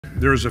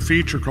there's a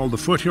feature called the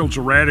Foothills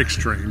Erratic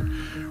Train,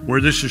 where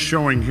this is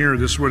showing here,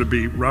 this would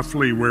be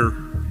roughly where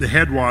the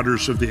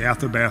headwaters of the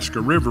Athabasca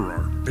River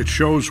are. It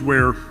shows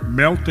where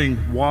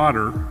melting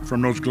water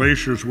from those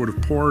glaciers would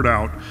have poured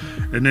out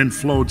and then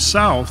flowed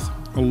south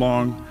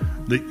along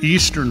the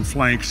eastern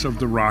flanks of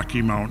the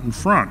Rocky Mountain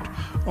front,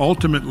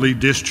 ultimately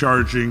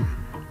discharging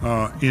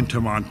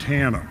into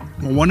Montana.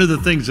 Well, one of the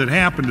things that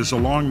happened is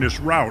along this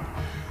route,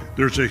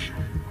 there's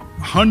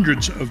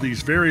hundreds of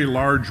these very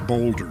large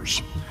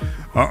boulders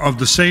of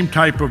the same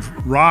type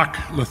of rock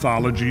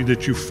lithology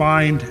that you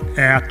find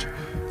at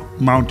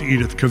Mount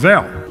Edith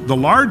Cavell. The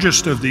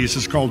largest of these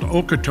is called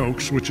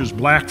Okotoks, which is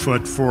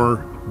Blackfoot for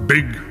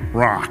big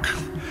rock.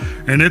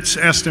 And it's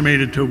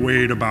estimated to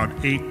weigh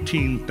about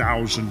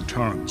 18,000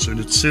 tons. And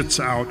it sits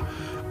out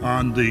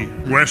on the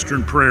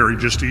western prairie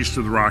just east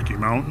of the Rocky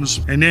Mountains.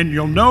 And then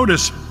you'll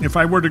notice, if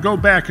I were to go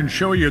back and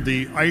show you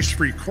the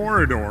ice-free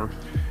corridor,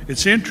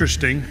 it's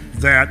interesting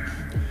that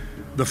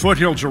the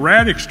Foothills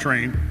Erratic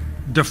Train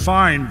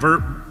defined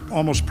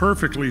almost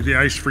perfectly the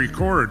ice-free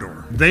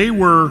corridor. They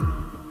were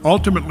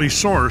ultimately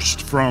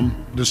sourced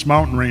from this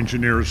mountain range,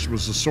 and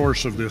was the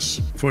source of this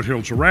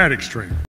Foothills Erratic Train.